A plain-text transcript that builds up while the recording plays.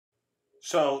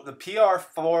So the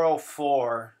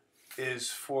PR404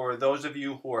 is for those of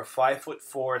you who are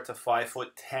 5'4" to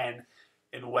 5'10"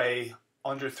 and weigh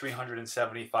under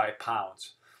 375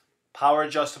 pounds. Power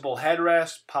adjustable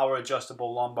headrest, power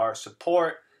adjustable lumbar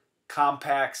support,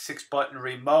 compact 6-button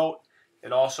remote.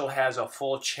 It also has a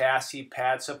full chassis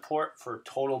pad support for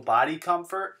total body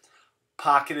comfort,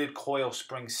 pocketed coil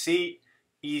spring seat,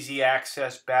 easy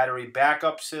access battery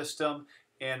backup system,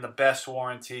 and the best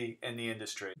warranty in the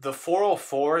industry. The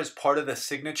 404 is part of the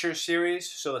Signature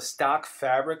series, so the stock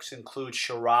fabrics include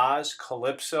Shiraz,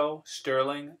 Calypso,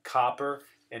 Sterling, Copper,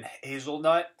 and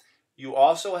Hazelnut. You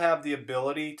also have the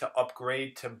ability to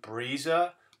upgrade to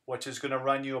Breeza, which is going to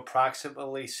run you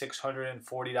approximately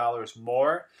 $640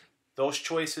 more. Those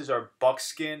choices are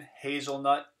buckskin,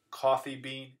 hazelnut, coffee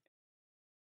bean.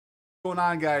 What's going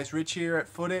on, guys? Rich here at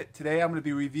Foot It. Today I'm going to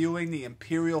be reviewing the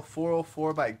Imperial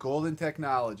 404 by Golden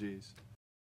Technologies.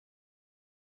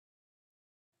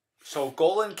 So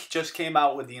Golden just came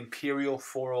out with the Imperial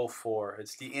 404.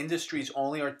 It's the industry's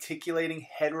only articulating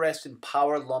headrest and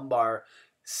power lumbar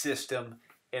system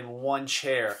in one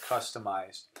chair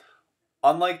customized.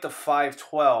 Unlike the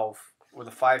 512, where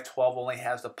the 512 only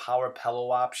has the power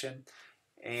pillow option,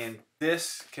 and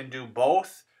this can do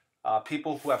both.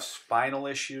 People who have spinal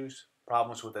issues,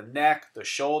 problems with the neck, the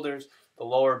shoulders, the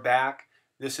lower back,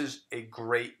 this is a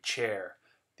great chair.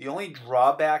 The only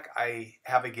drawback I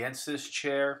have against this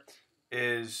chair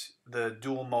is the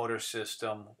dual motor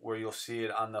system, where you'll see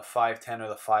it on the 510 or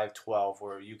the 512,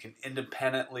 where you can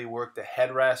independently work the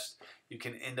headrest, you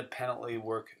can independently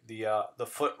work the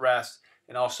footrest,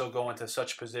 and also go into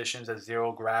such positions as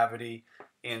zero gravity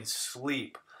and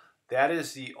sleep. That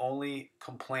is the only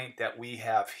complaint that we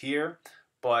have here,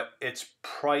 but it's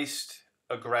priced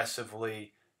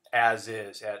aggressively as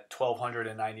is at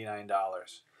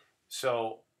 $1,299.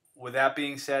 So with that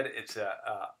being said, it's a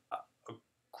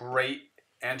great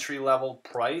entry-level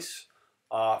price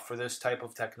for this type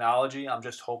of technology. I'm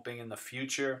just hoping in the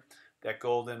future that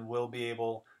Golden will be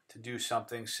able to do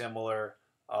something similar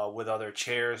with other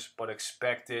chairs, but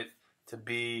expect it to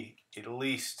be at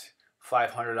least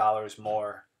 $500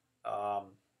 more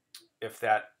if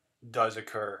that does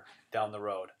occur down the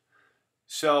road.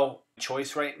 So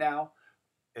choice right now,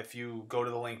 if you go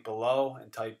to the link below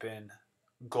and type in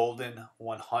Golden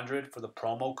 100 for the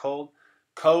promo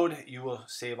code, you will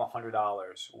save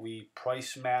 $100. We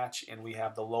price match and we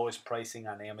have the lowest pricing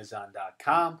on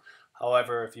Amazon.com.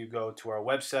 However, if you go to our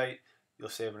website, you'll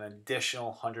save an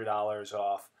additional $100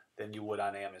 off than you would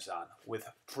on Amazon with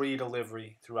free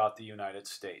delivery throughout the United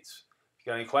States. If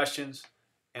you got any questions,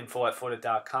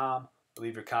 info@footit.com.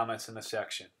 Leave your comments in the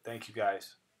section. Thank you,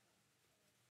 guys.